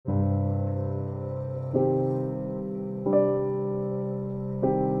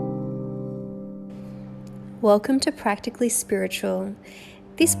Welcome to Practically Spiritual.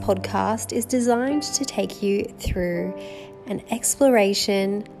 This podcast is designed to take you through an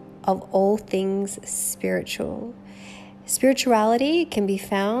exploration of all things spiritual. Spirituality can be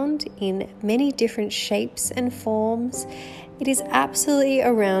found in many different shapes and forms. It is absolutely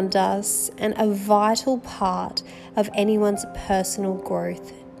around us and a vital part of anyone's personal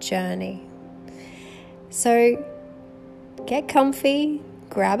growth journey. So get comfy,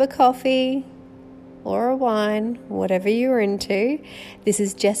 grab a coffee or a wine, whatever you're into. This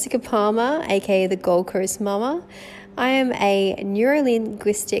is Jessica Palmer, aka the Gold Coast Mama. I am a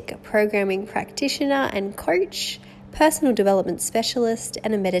neurolinguistic programming practitioner and coach, personal development specialist,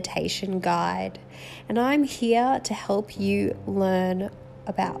 and a meditation guide. And I'm here to help you learn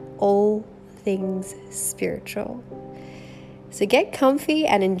about all things spiritual. So get comfy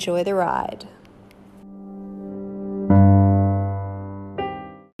and enjoy the ride.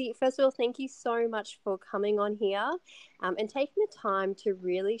 First of all, thank you so much for coming on here and taking the time to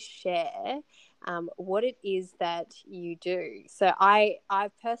really share what it is that you do. So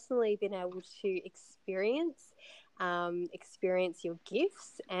I've personally been able to experience your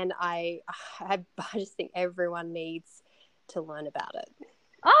gifts, and I just think everyone needs to learn about it.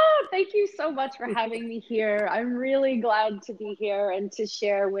 Oh, thank you so much for having me here. I'm really glad to be here and to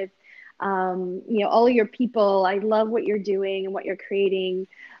share with all your people. I love what you're doing and what you're creating,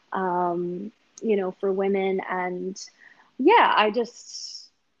 for women. And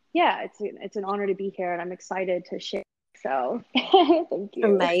it's an honor to be here, and I'm excited to share. So thank you.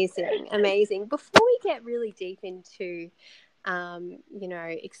 Amazing. Before we get really deep into,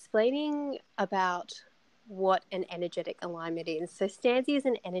 explaining about what an energetic alignment is. So Stanzi is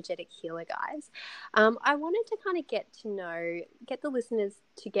an energetic healer, guys. I wanted to kind of get the listeners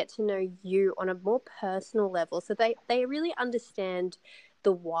to get to know you on a more personal level, so they really understand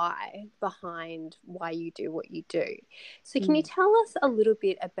the why behind why you do what you do. So can you tell us a little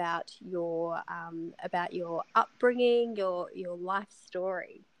bit about your upbringing, your life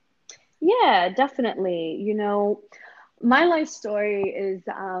story? Yeah, definitely. My life story is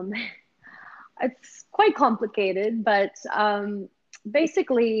it's quite complicated, but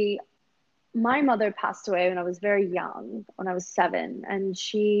basically my mother passed away when I was very young, when I was 7, and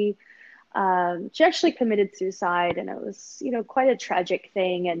she actually committed suicide, and it was, quite a tragic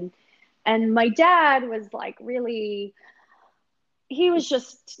thing. And my dad was he was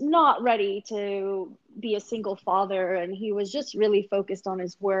just not ready to be a single father, and he was just really focused on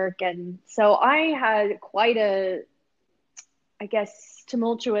his work. And so I had quite a, I guess,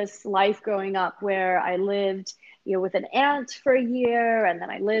 tumultuous life growing up, where I lived, with an aunt for a year, and then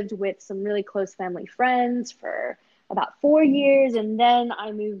I lived with some really close family friends for about 4 years, and then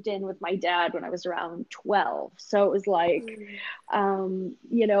I moved in with my dad when I was around 12. So it was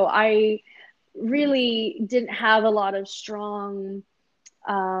I really didn't have a lot of strong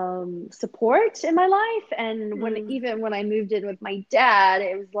support in my life. And even when I moved in with my dad,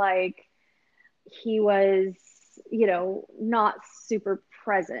 it was like he was, not super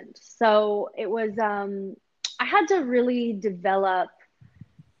present. So it was, I had to really develop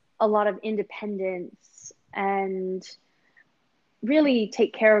a lot of independence and really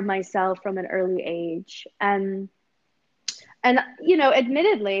take care of myself from an early age. And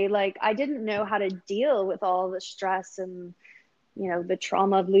admittedly, I didn't know how to deal with all the stress and, the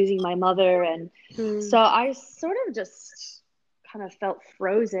trauma of losing my mother. And so I sort of just kind of felt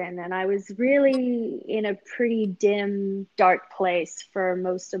frozen, and I was really in a pretty dim, dark place for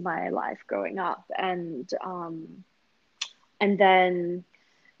most of my life growing up. And then,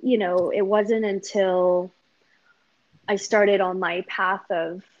 it wasn't until I started on my path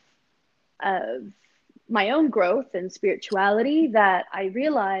of my own growth and spirituality that I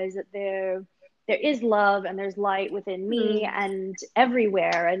realized that there is love and there's light within me and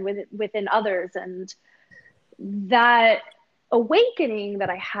everywhere and within others. And that awakening that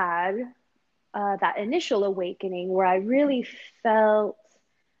I had, that initial awakening where I really felt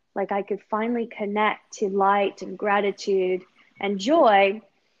like I could finally connect to light and gratitude and joy,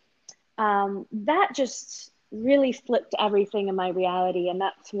 that just really flipped everything in my reality. And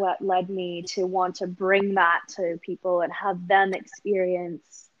that's what led me to want to bring that to people and have them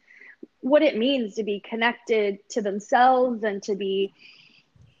experience what it means to be connected to themselves and to be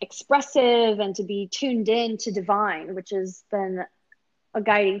expressive and to be tuned in to divine, which has been a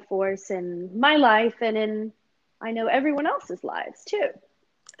guiding force in my life and in, I know, everyone else's lives too.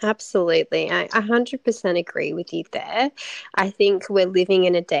 Absolutely. I 100% agree with you there. I think we're living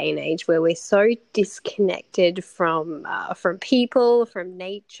in a day and age where we're so disconnected from people, from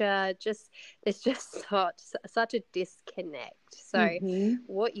nature. Just there's just such a disconnect. So Mm-hmm.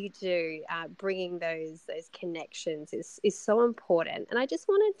 what you do, bringing those connections is so important. And I just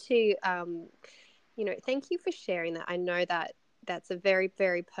wanted to, thank you for sharing that. I know that that's a very,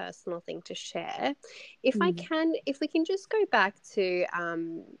 very personal thing to share. If we can just go back to,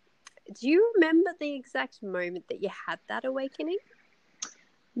 do you remember the exact moment that you had that awakening?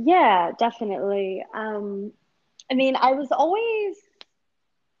 Yeah, definitely. I mean, I was always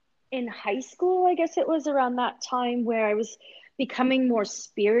in high school, I guess it was around that time where I was becoming more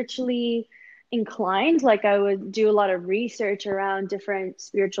spiritually inclined. Like I would do a lot of research around different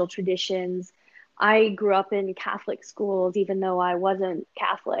spiritual traditions. I grew up in Catholic schools, even though I wasn't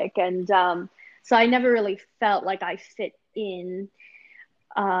Catholic. And so I never really felt like I fit in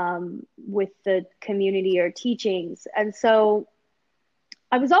with the community or teachings. And so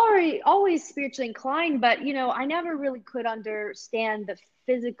I was already always spiritually inclined, but I never really could understand the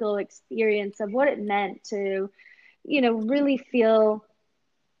physical experience of what it meant to, really feel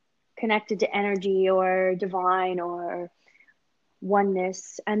connected to energy or divine or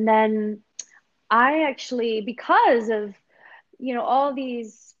oneness. And then I actually, because of, all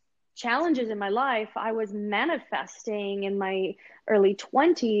these challenges in my life, I was manifesting in my early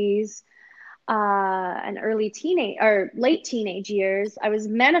 20s and early teenage or late teenage years. I was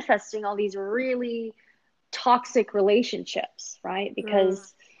manifesting all these really toxic relationships, right? Mm,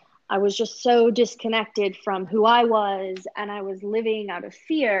 Because I was just so disconnected from who I was and I was living out of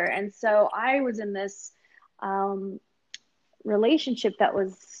fear. And so I was in this um, relationship that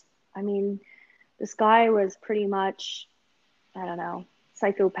was, I mean, this guy was pretty much, I don't know,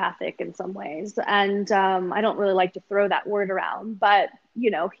 psychopathic in some ways. And I don't really like to throw that word around, but,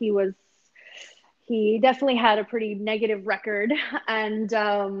 he definitely had a pretty negative record. And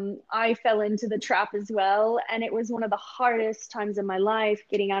I fell into the trap as well. And it was one of the hardest times in my life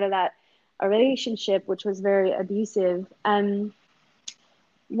getting out of that relationship, which was very abusive. And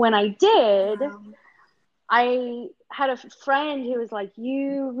when I did, wow. I had a friend who was like,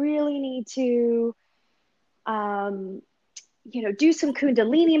 you really need to, um, do some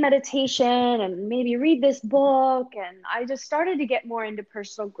Kundalini meditation and maybe read this book. And I just started to get more into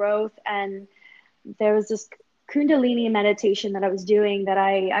personal growth. And there was this Kundalini meditation that I was doing that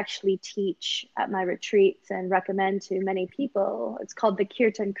I actually teach at my retreats and recommend to many people. It's called the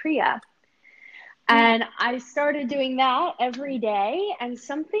Kirtan Kriya. Mm, And I started doing that every day. And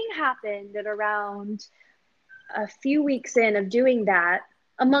something happened at around a few weeks in of doing that,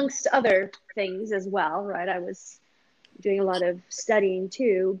 amongst other things as well, right? I was doing a lot of studying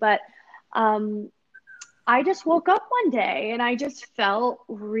too. But um, I just woke up one day and I just felt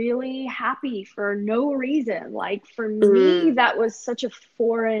really happy for no reason. Like for me, mm, that was such a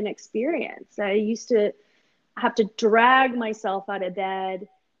foreign experience. I used to have to drag myself out of bed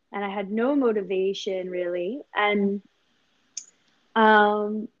and I had no motivation really. And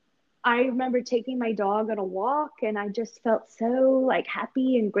um, I remember taking my dog on a walk and I just felt so like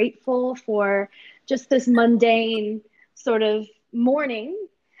happy and grateful for just this mundane sort of morning.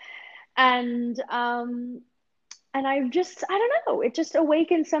 And I don't know, it just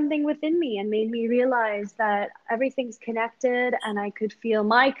awakened something within me and made me realize that everything's connected and I could feel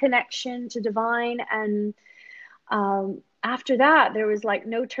my connection to divine. And after that, there was like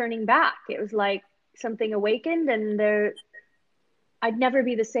no turning back. It was like something awakened and I'd never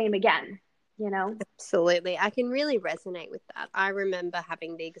be the same again, you know? absolutely. I can really resonate with that. I remember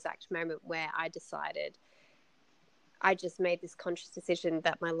having the exact moment where I decided I just made this conscious decision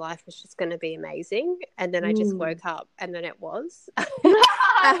that my life was just going to be amazing. And then I just Mm. woke up and then it was.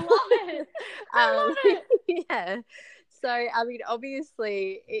 I um, love it. I um, love it. yeah. So, I mean,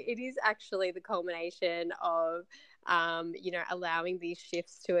 obviously, it is actually the culmination of, allowing these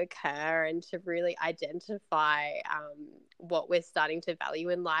shifts to occur and to really identify what we're starting to value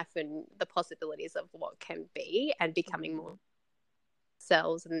in life and the possibilities of what can be and becoming more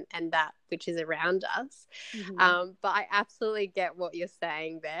ourselves and that which is around us. Mm-hmm. But I absolutely get what you're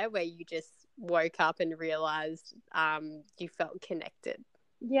saying there, where you just woke up and realized you felt connected.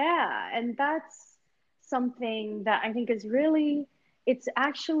 Yeah, and that's something that I think is really, it's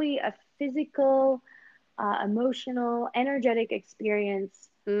actually a physical, emotional, energetic experience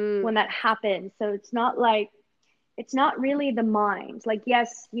Mm, when that happens. So it's not like, it's not really the mind. Like,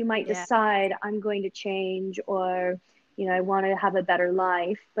 yes, you might yeah, decide I'm going to change or, I want to have a better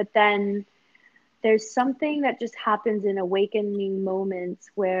life, but then there's something that just happens in awakening moments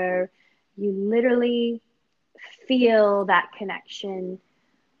where you literally feel that connection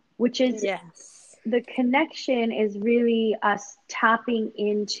which is Yes. the connection is really us tapping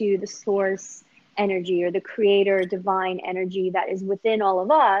into the source energy or the creator divine energy that is within all of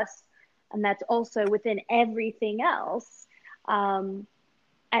us, and that's also within everything else.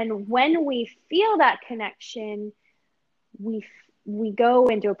 And when we feel that connection, we we go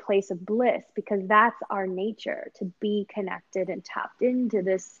into a place of bliss because that's our nature, to be connected and tapped into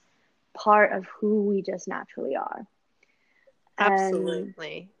this part of who we just naturally are. And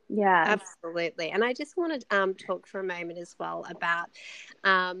Absolutely. yeah. Absolutely. And I just want to talk for a moment as well about,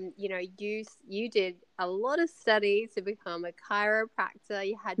 you did a lot of studies to become a chiropractor.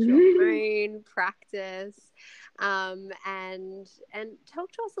 You had your own practice, and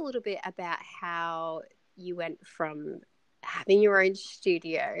talk to us a little bit about how you went from having your own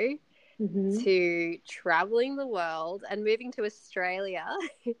studio Mm-hmm. to traveling the world and moving to Australia,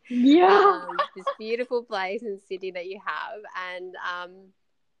 Yeah. this beautiful place in Sydney that you have,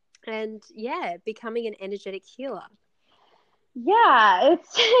 and yeah, becoming an energetic healer. Yeah,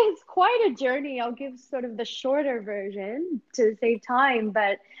 it's quite a journey. I'll give sort of the shorter version to save time,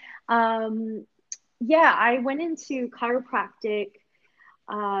 but um, yeah, I went into chiropractic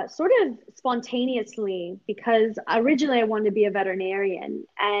sort of spontaneously because originally I wanted to be a veterinarian,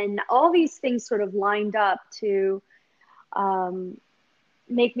 and all these things sort of lined up to um,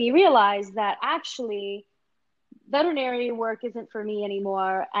 make me realize that actually veterinary work isn't for me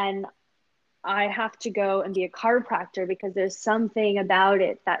anymore, and I have to go and be a chiropractor because there's something about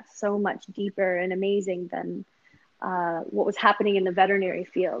it that's so much deeper and amazing than what was happening in the veterinary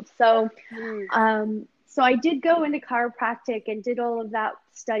field. So I did go into chiropractic and did all of that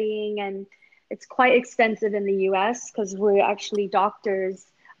studying, and it's quite expensive in the US because we're actually doctors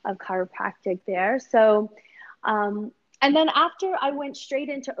of chiropractic there. And then after I went straight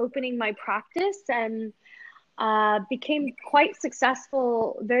into opening my practice and became quite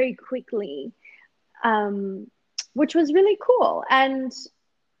successful very quickly, um, which was really cool. And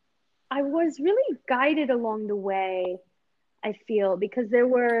I was really guided along the way, I feel, because there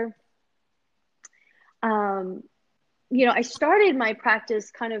were, um, I started my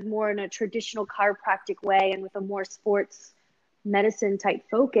practice kind of more in a traditional chiropractic way and with a more sports medicine type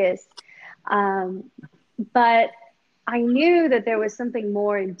focus. Um, but I knew that there was something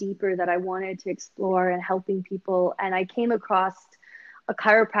more and deeper that I wanted to explore and helping people. And I came across a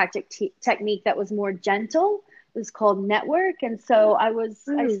chiropractic technique that was more gentle. It was called network. And so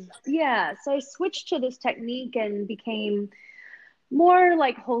so I switched to this technique and became more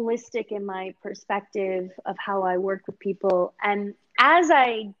like holistic in my perspective of how I work with people. And as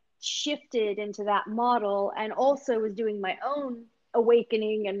I shifted into that model and also was doing my own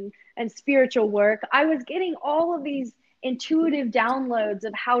awakening and spiritual work, I was getting all of these intuitive downloads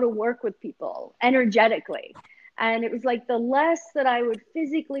of how to work with people energetically. And it was like the less that I would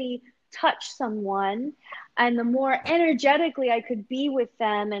physically touch someone and the more energetically I could be with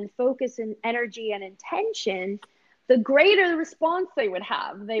them and focus in energy and intention, the greater the response they would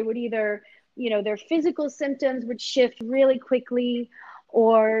have. They would either, their physical symptoms would shift really quickly,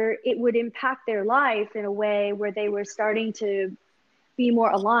 or it would impact their life in a way where they were starting to be more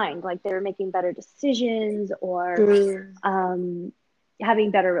aligned, like they were making better decisions or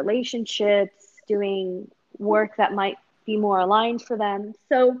having better relationships, doing work that might be more aligned for them.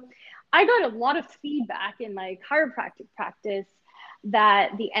 So I got a lot of feedback in my chiropractic practice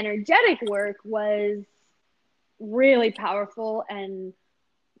that the energetic work was really powerful and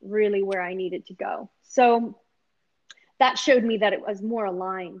really where I needed to go. So that showed me that it was more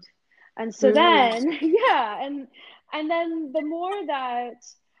aligned. And so then, yeah, and then the more that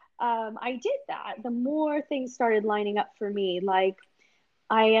I did that, the more things started lining up for me. Like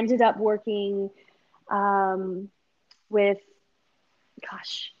I ended up working with,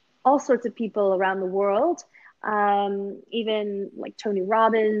 gosh, all sorts of people around the world, even like Tony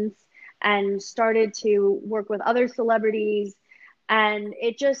Robbins, and started to work with other celebrities. And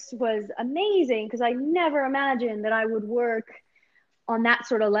it just was amazing because I never imagined that I would work on that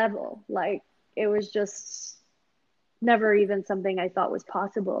sort of level. Like it was just never even something I thought was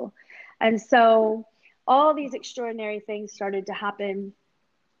possible. And so all these extraordinary things started to happen.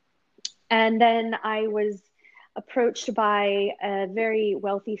 And then I was approached by a very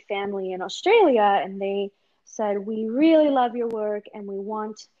wealthy family in Australia, and they said, "We really love your work and we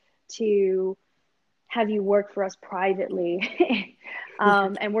want to have you work for us privately.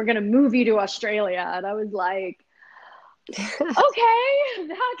 And we're going to move you to Australia." And I was like, okay,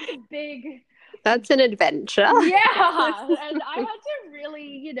 that's a big, That's an adventure. yeah. And I had to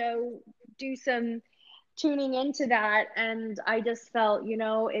really, do some tuning into that. And I just felt,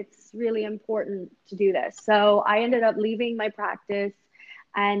 it's really important to do this. So I ended up leaving my practice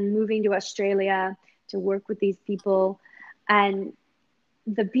and moving to Australia to work with these people. And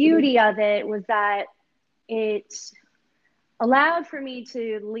the beauty of it was that it allowed for me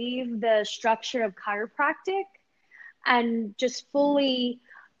to leave the structure of chiropractic and just fully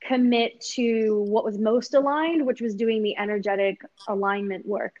commit to what was most aligned, which was doing the energetic alignment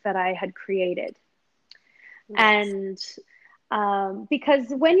work that I had created. Yes. And because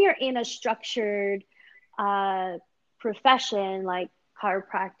when you're in a structured profession like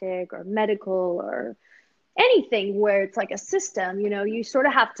chiropractic or medical or anything where it's like a system, you know, you sort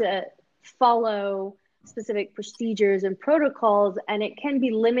of have to follow specific procedures and protocols, and it can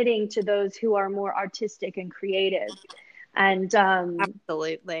be limiting to those who are more artistic and creative and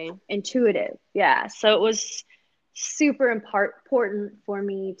absolutely intuitive. Yeah. So it was super important for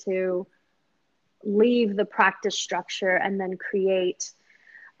me to leave the practice structure and then create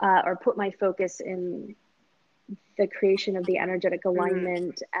or put my focus in the creation of the energetic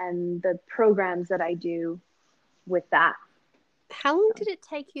alignment and the programs that I do with that. How long did it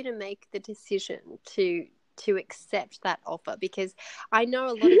take you to make the decision to accept that offer? Because I know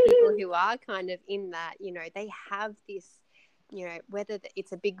a lot of people who are kind of in that, you know, they have this, you know, whether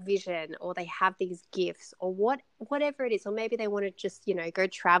it's a big vision or they have these gifts or whatever it is, or maybe they want to just, you know, go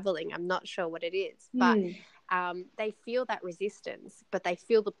traveling. I'm not sure what it is, but they feel that resistance, but they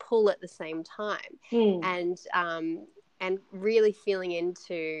feel the pull at the same time, and really feeling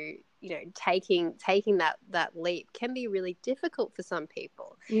into, you know, taking that leap can be really difficult for some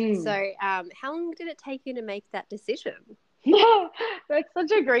people. So how long did it take you to make that decision? That's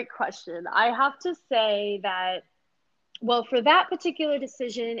such a great question. I have to say that, well, for that particular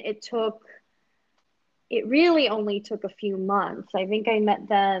decision, it really only took a few months. I think I met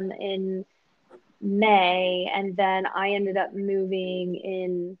them in May, and then I ended up moving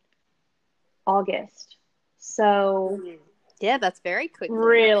in August. So yeah, that's very quick.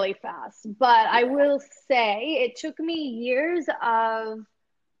 Really fast. But I will say it took me years of,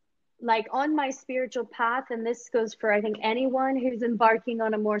 like, on my spiritual path, and this goes for, I think, anyone who's embarking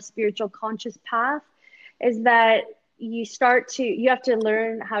on a more spiritual conscious path, is that you have to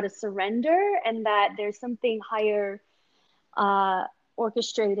learn how to surrender, and that there's something higher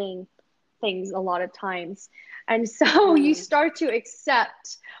orchestrating things a lot of times. And so you start to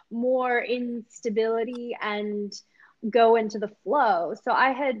accept more instability and go into the flow. So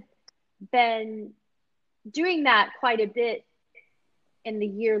I had been doing that quite a bit in the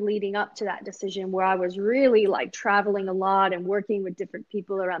year leading up to that decision, where I was really like traveling a lot and working with different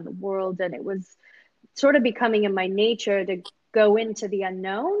people around the world. And it was sort of becoming in my nature to go into the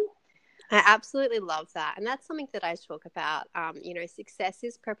unknown. I absolutely love that. And that's something that I talk about. You know, success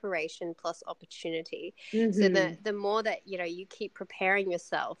is preparation plus opportunity. So the more that, you know, you keep preparing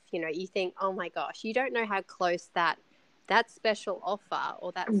yourself, you know, you think, oh my gosh, you don't know how close that special offer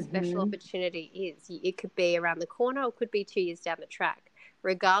or that special opportunity is. It could be around the corner or it could be 2 years down the track.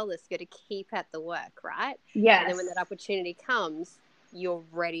 Regardless, you got to keep at the work, right? Yes. And then when that opportunity comes, you're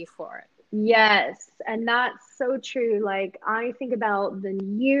ready for it. Yes. And that's so true. Like, I think about the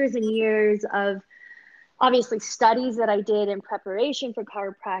years and years of obviously studies that I did in preparation for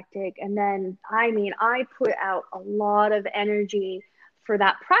chiropractic. And then, I mean, I put out a lot of energy for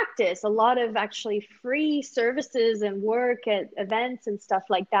that practice, a lot of actually free services and work at events and stuff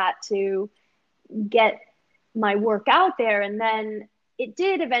like that to get my work out there. And then it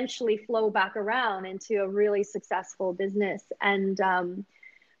did eventually flow back around into a really successful business. And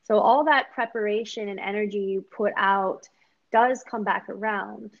so all that preparation and energy you put out does come back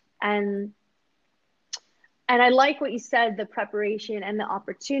around. And I like what you said, the preparation and the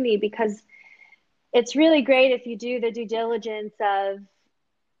opportunity, because it's really great if you do the due diligence of,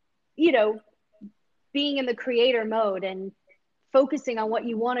 you know, being in the creator mode and focusing on what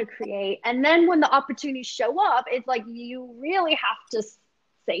you want to create. And then when the opportunities show up, it's like you really have to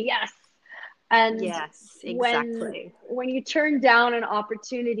say yes. And yes, exactly. When you turn down an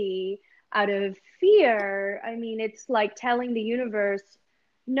opportunity out of fear, I mean, it's like telling the universe,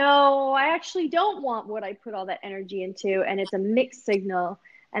 no, I actually don't want what I put all that energy into. And it's a mixed signal.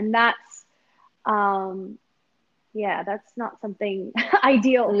 And that's, yeah, that's not something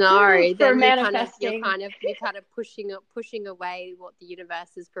ideal for manifesting. You're kind of pushing away what the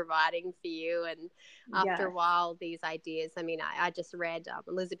universe is providing for you. And after a while, these ideas, I mean, I just read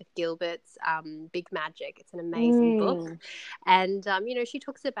Elizabeth Gilbert's Big Magic. It's an amazing book. And, you know, she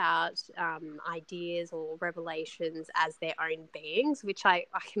talks about ideas or revelations as their own beings, which I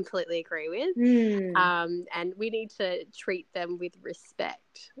completely agree with. And we need to treat them with respect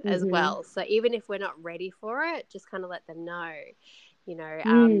as well. So even if we're not ready for it, just kind of let them know, you know,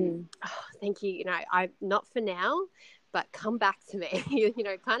 oh, thank you. You know, I not for now, but come back to me. You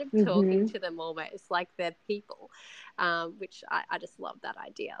know, kind of talking to them almost like they're people, which I just love that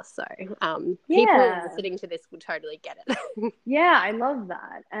idea. So people listening to this will totally get it. Yeah, I love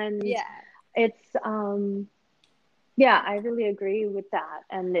that. And it's, I really agree with that.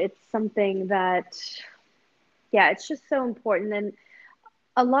 And it's something that, it's just so important. And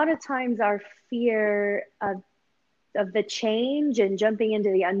a lot of times our fear of the change and jumping into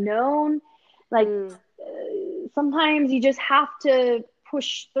the unknown, like sometimes you just have to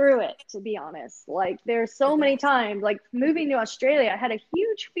push through it, to be honest. Like there's so many times, like moving to Australia, I had a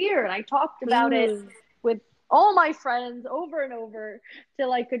huge fear and I talked about it with all my friends over and over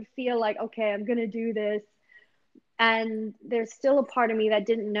till I could feel like, okay, I'm going to do this. And there's still a part of me that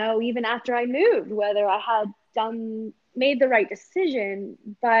didn't know, even after I moved, whether I had made the right decision.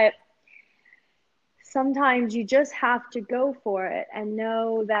 But sometimes you just have to go for it and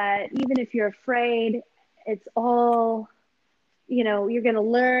know that even if you're afraid, it's all, you know, you're going to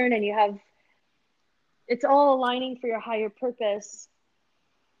learn, and it's all aligning for your higher purpose.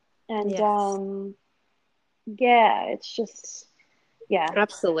 And it's just,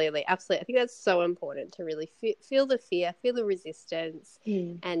 Absolutely. I think that's so important to really feel the fear, feel the resistance,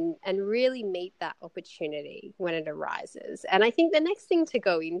 and really meet that opportunity when it arises. And I think the next thing to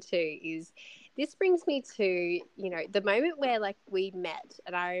go into is, this brings me to, you know, the moment where like we met.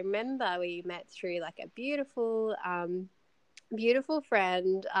 And I remember we met through like a beautiful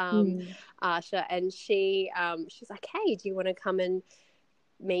friend, Asha, and she's like, hey, do you want to come and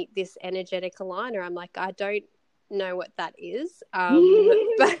meet this energetic aligner? I'm like, I don't know what that is,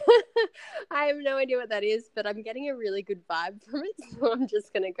 but I have no idea what that is, but I'm getting a really good vibe from it, so I'm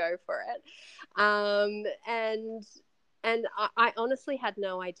just going to go for it. And I honestly had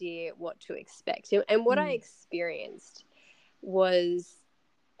no idea what to expect. And what I experienced was,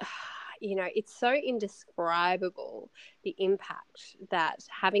 you know, it's so indescribable, the impact that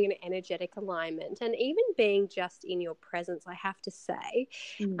having an energetic alignment and even being just in your presence, I have to say,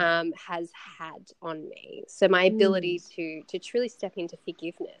 has had on me. So my ability to truly step into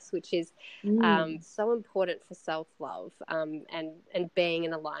forgiveness, which is so important for self-love, and being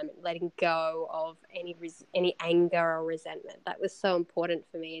in alignment, letting go of any anger or resentment. That was so important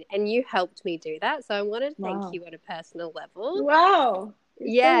for me. And you helped me do that. So I want to thank you on a personal level. Wow.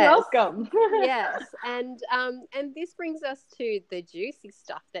 You're so welcome. Yes. And this brings us to the juicy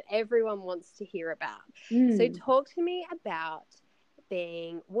stuff that everyone wants to hear about. So talk to me about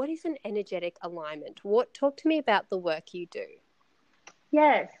what is an energetic alignment? Talk to me about the work you do.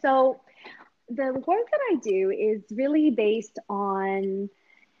 Yes. So the work that I do is really based on,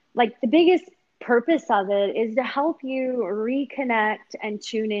 like, the biggest purpose of it is to help you reconnect and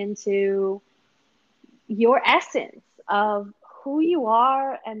tune into your essence of who you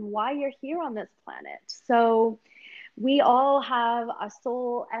are and why you're here on this planet. So we all have a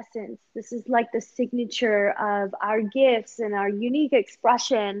soul essence. This is like the signature of our gifts and our unique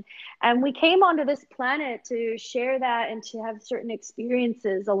expression. And we came onto this planet to share that and to have certain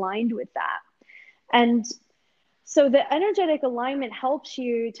experiences aligned with that. And so the energetic alignment helps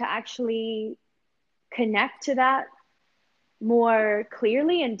you to actually connect to that more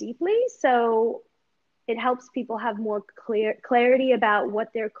clearly and deeply. So it helps people have more clarity about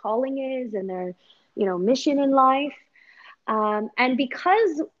what their calling is and their, you know, mission in life. And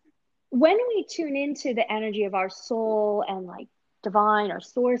because when we tune into the energy of our soul and like divine or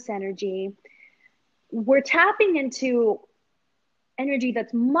source energy, we're tapping into energy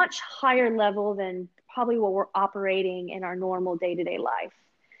that's much higher level than probably what we're operating in our normal day-to-day life.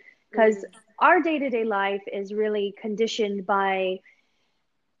 Because our day-to-day life is really conditioned by,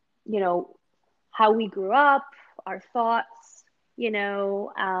 you know, how we grew up, our thoughts, you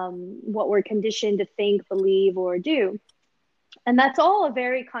know, what we're conditioned to think, believe, or do. And that's all a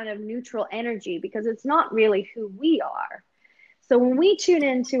very kind of neutral energy because it's not really who we are. So when we tune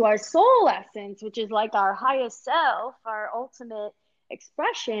into our soul essence, which is like our highest self, our ultimate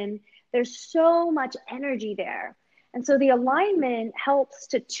expression, there's so much energy there. And so the alignment helps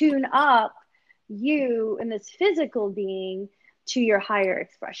to tune up you and this physical being to your higher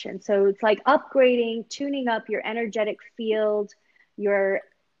expression. So it's like upgrading, tuning up your energetic field, your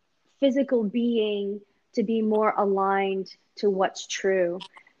physical being to be more aligned to what's true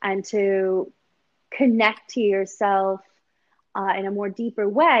and to connect to yourself in a more deeper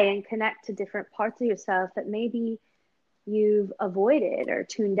way and connect to different parts of yourself that maybe you've avoided or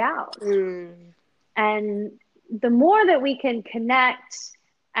tuned out. And the more that we can connect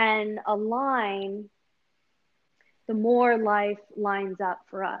and align, the more life lines up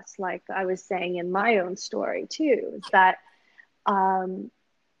for us. Like I was saying in my own story too, is that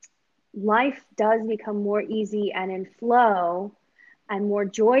life does become more easy and in flow and more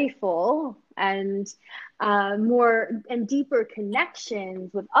joyful and more and deeper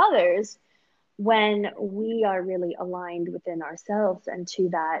connections with others when we are really aligned within ourselves and to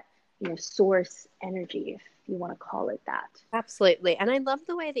that, source energy, if you want to call it that. Absolutely. And I love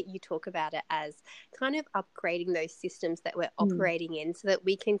the way that you talk about it as kind of upgrading those systems that we're operating in so that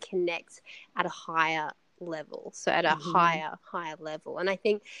we can connect at a higher level. So at a higher level. And I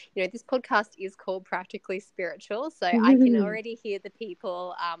think, this podcast is called Practically Spiritual. So I can already hear the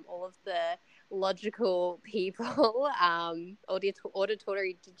people, all of the logical people,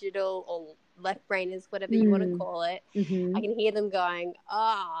 auditory, digital, or left brainers, whatever you want to call it. I can hear them going,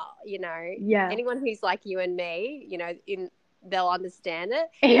 anyone who's like you and me, they'll understand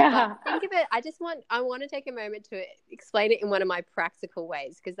it. Yeah. But think of it, I want to take a moment to explain it in one of my practical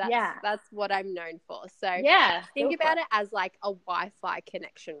ways, because that's what I'm known for. So think about it as like a Wi-Fi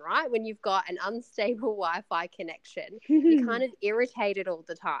connection, right? When you've got an unstable Wi-Fi connection, you're kind of irritated all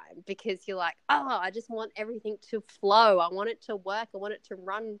the time because you're like, I just want everything to flow. I want it to work. I want it to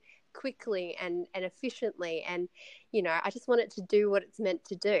run quickly and efficiently. And, I just want it to do what it's meant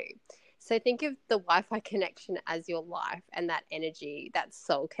to do. So think of the Wi-Fi connection as your life and that energy, that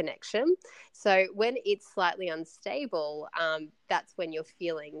soul connection. So when it's slightly unstable, that's when you're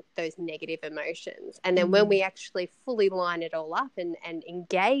feeling those negative emotions. And then when we actually fully line it all up and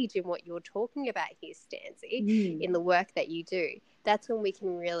engage in what you're talking about here, Stancy, in the work that you do, that's when we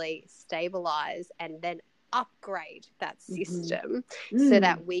can really stabilize and then upgrade that system so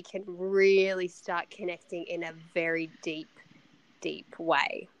that we can really start connecting in a very deep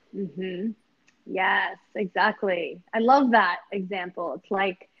way. Yes, exactly. I love that example. It's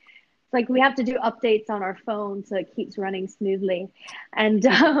like we have to do updates on our phone so it keeps running smoothly. And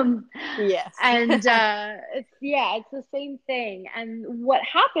yes. And it's the same thing. And what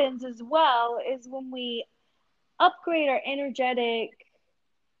happens as well is when we upgrade our energetic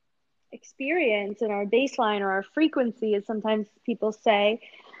experience and our baseline, or our frequency, as sometimes people say,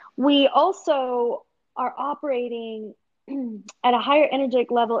 we also are operating at a higher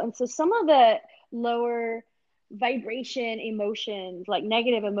energetic level. And so some of the lower vibration emotions, like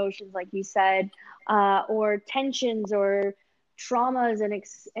negative emotions, like you said, or tensions or traumas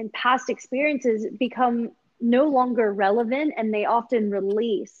and past experiences become no longer relevant, and they often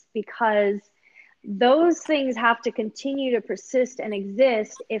release because those things have to continue to persist and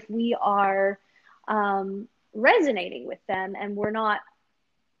exist if we are resonating with them and we're not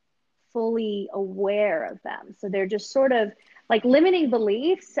fully aware of them. So they're just sort of like limiting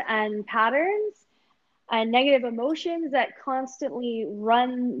beliefs and patterns and negative emotions that constantly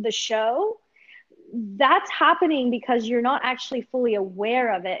run the show. That's happening because you're not actually fully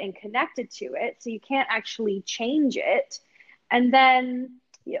aware of it and connected to it. So you can't actually change it. And then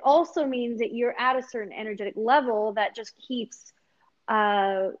it also means that you're at a certain energetic level that just keeps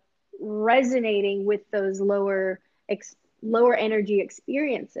resonating with those lower energy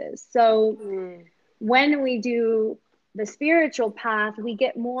experiences. So when we do the spiritual path, we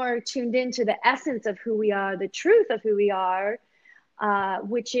get more tuned into the essence of who we are, the truth of who we are,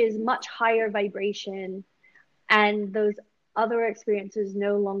 which is much higher vibration, and those other experiences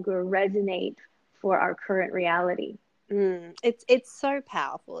no longer resonate for our current reality. It's so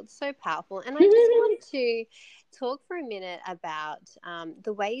powerful. It's so powerful. And I just want to talk for a minute about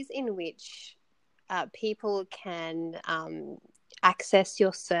the ways in which people can access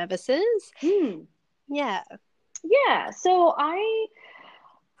your services. Yeah. So I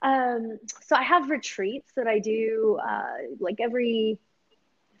have retreats that I do like every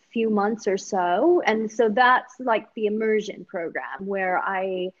few months or so. And so that's like the immersion program where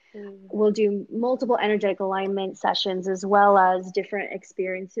I will do multiple energetic alignment sessions as well as different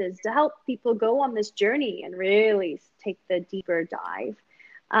experiences to help people go on this journey and really take the deeper dive.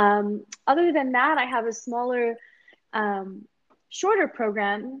 Other than that, I have a smaller, shorter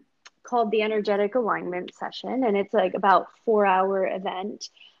program called the Energetic Alignment Session, and it's like about 4-hour event.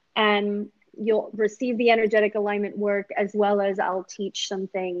 And you'll receive the energetic alignment work as well as I'll teach some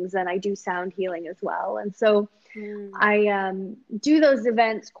things, and I do sound healing as well. And so I do those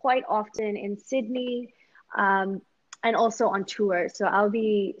events quite often in Sydney and also on tour. So I'll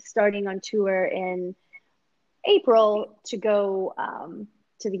be starting on tour in April to go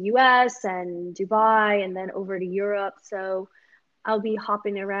to the US and Dubai and then over to Europe. So I'll be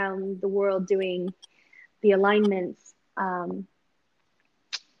hopping around the world doing the alignments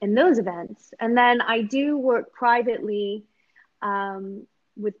in those events. And then I do work privately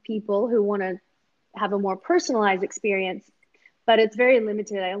with people who want to have a more personalized experience, but it's very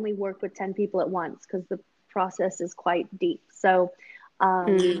limited. I only work with 10 people at once because the process is quite deep. So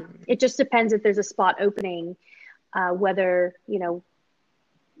It just depends if there's a spot opening, whether,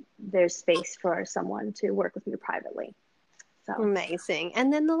 there's space for someone to work with me privately. So amazing.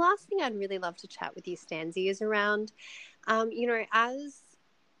 And then the last thing I'd really love to chat with you, Stanzi, is around, as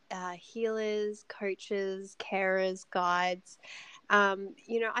healers, coaches, carers, guides, I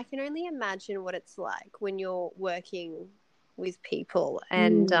can only imagine what it's like when you're working with people.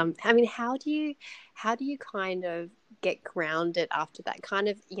 And how do you kind of get grounded after that kind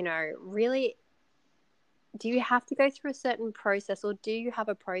of, really, do you have to go through a certain process, or do you have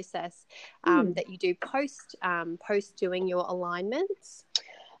a process that you do post doing your alignments?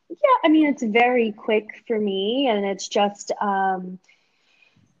 Yeah, it's very quick for me, and it's just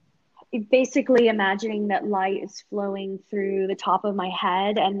basically imagining that light is flowing through the top of my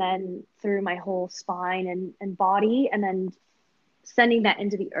head and then through my whole spine and body, and then sending that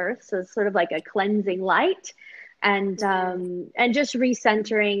into the earth. So it's sort of like a cleansing light, and just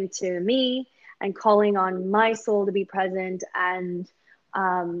recentering to me and calling on my soul to be present, and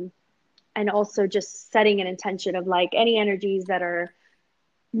also just setting an intention of like any energies that are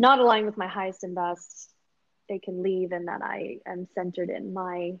not aligned with my highest and best, they can leave, and that I am centered in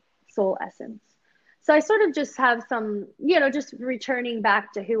my soul essence. So I sort of just have some, just returning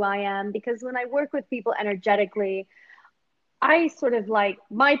back to who I am, because when I work with people energetically, I sort of like,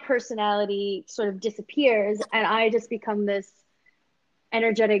 my personality sort of disappears, and I just become this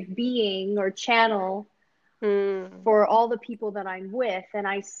energetic being or channel for all the people that I'm with. And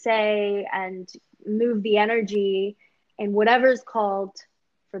I say and move the energy in whatever's called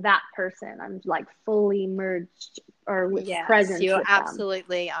for that person. I'm like fully merged or with presence. You're with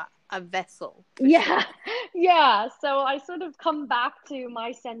absolutely a vessel. Yeah. Yeah. So I sort of come back to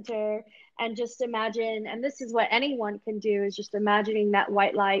my center and just imagine, and this is what anyone can do, is just imagining that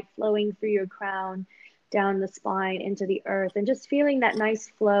white light flowing through your crown, down the spine into the earth, and just feeling that nice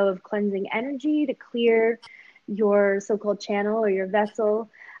flow of cleansing energy to clear your so-called channel or your vessel,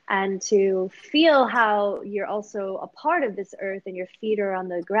 and to feel how you're also a part of this earth, and your feet are on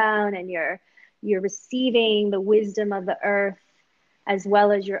the ground, and you're receiving the wisdom of the earth, as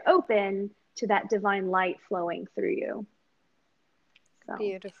well as you're open to that divine light flowing through you. So,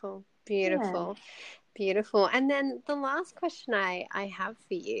 beautiful. Yeah. Beautiful. And then the last question I have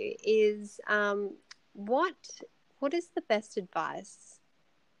for you is, what is the best advice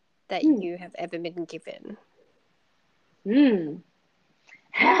that you have ever been given?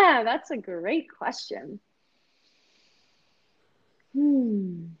 That's a great question.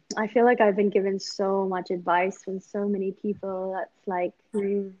 I feel like I've been given so much advice from so many people. That's like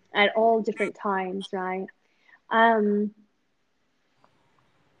at all different times, right? I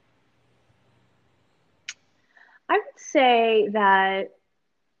would say that,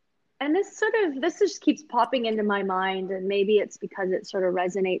 and this just keeps popping into my mind, and maybe it's because it sort of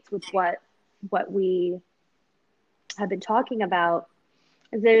resonates with what we have been talking about.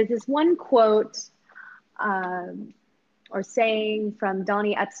 There's this one quote or saying from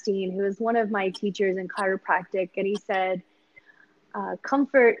Donnie Epstein, who is one of my teachers in chiropractic, and he said,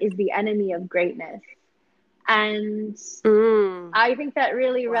 "Comfort is the enemy of greatness." And I think that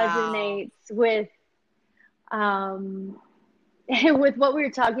really resonates with with what we were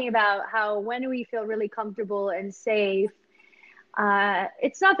talking about, how when we feel really comfortable and safe,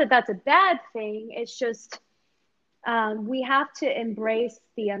 it's not that that's a bad thing. It's just we have to embrace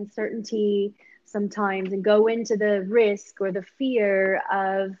the uncertainty sometimes and go into the risk or the fear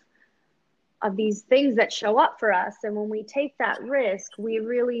of these things that show up for us. And when we take that risk, we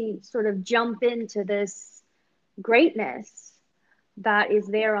really sort of jump into this greatness that is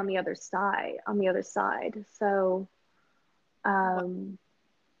there on the other side. So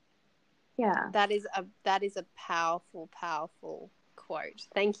yeah, that is a powerful quote.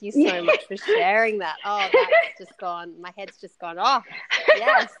 Thank you so much for sharing that. Oh, that's just gone, my head's just gone, oh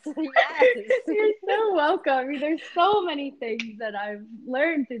yes. You're so welcome. There's so many things that I've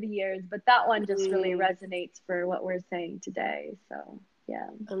learned through the years, but that one just really resonates for what we're saying today. So yeah.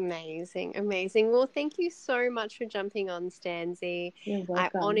 Amazing. Well, thank you so much for jumping on, Stanzi. You're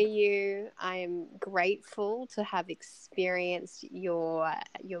welcome. I honor you. I am grateful to have experienced your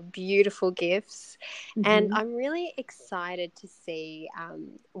beautiful gifts, and I'm really excited to see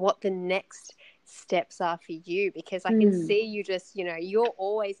what the next steps are for you, because I can see you just, you're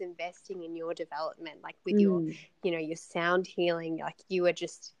always investing in your development, like with your, your sound healing. Like you are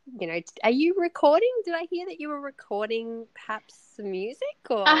just, are you recording? Did I hear that you were recording perhaps some music?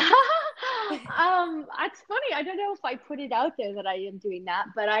 Or it's funny, I don't know if I put it out there that I am doing that,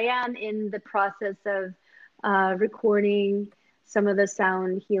 but I am in the process of recording some of the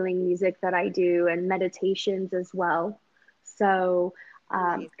sound healing music that I do, and meditations as well. So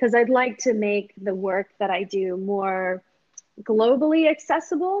because I'd like to make the work that I do more globally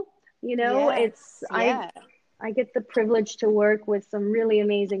accessible. You know, Yes, I get the privilege to work with some really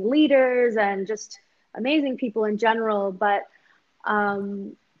amazing leaders and just amazing people in general, but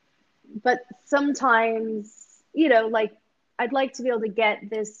sometimes, you know, like I'd like to be able to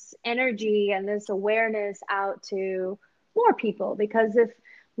get this energy and this awareness out to more people, because if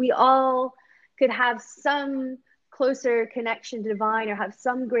we all could have some closer connection to divine, or have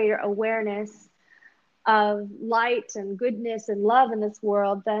some greater awareness of light and goodness and love in this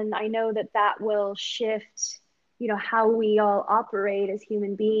world, then I know that that will shift, you know, how we all operate as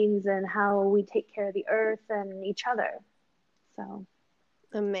human beings and how we take care of the earth and each other. So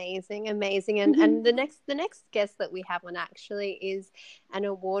amazing. And the next guest that we have on actually is an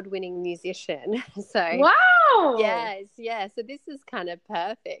award-winning musician. So wow. yes. So this is kind of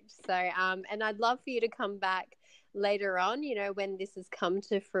perfect. So and I'd love for you to come back later on, you know, when this has come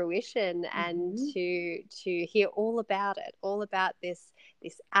to fruition, and to hear all about it, all about this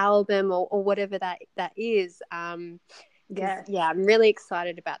album, or whatever that is. Yes. Yeah, I'm really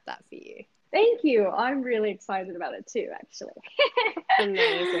excited about that for you. Thank you. I'm really excited about it too, actually.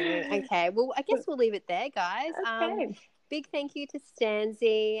 Amazing. Okay, well, I guess we'll leave it there, guys. Okay. Big thank you to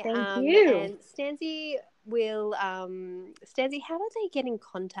Stanzi. Thank you. And Stanzi will, Stanzi, how do they get in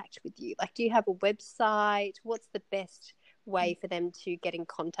contact with you? Like, do you have a website? What's the best way for them to get in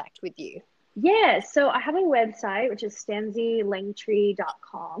contact with you? Yeah, so I have a website, which is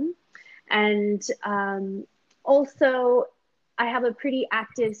stanzilangtree.com. And also, I have a pretty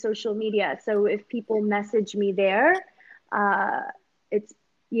active social media. So if people message me there, it's,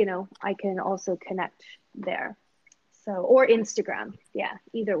 you know, I can also connect there. So, or Instagram. Yeah,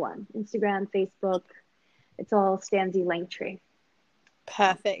 either one. Instagram, Facebook. It's all Stanzi Langtree.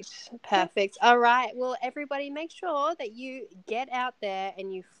 Perfect. All right. Well, everybody, make sure that you get out there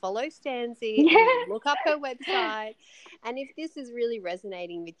and you follow Stanzi and you look up her website. And if this is really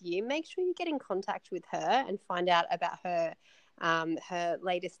resonating with you, make sure you get in contact with her and find out about her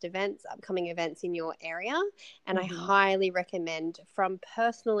latest events, upcoming events in your area. And I highly recommend, from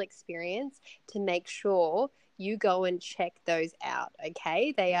personal experience, to make sure you go and check those out.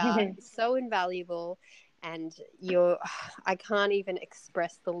 Okay, they are so invaluable. And I can't even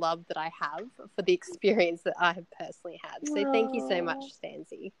express the love that I have for the experience that I have personally had. So thank you so much,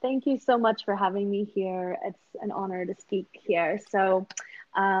 Stanzi. Thank you so much for having me here. It's an honor to speak here. So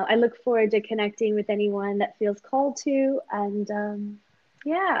I look forward to connecting with anyone that feels called to. And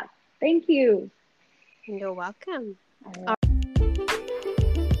yeah, thank you. You're welcome.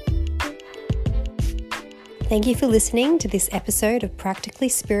 Thank you for listening to this episode of Practically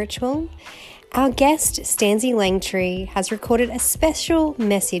Spiritual. Our guest, Stanzi Langtree, has recorded a special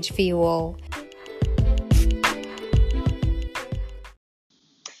message for you all.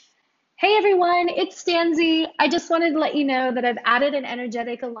 Hey everyone, it's Stanzi. I just wanted to let you know that I've added an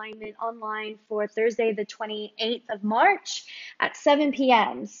energetic alignment online for Thursday, the 28th of March at 7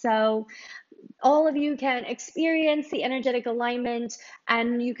 p.m. So all of you can experience the energetic alignment,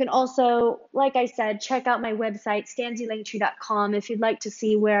 and you can also, like I said, check out my website, stanzilangtree.com, if you'd like to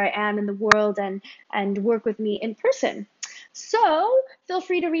see where I am in the world and work with me in person. So feel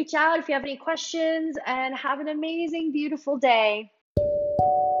free to reach out if you have any questions, and have an amazing, beautiful day.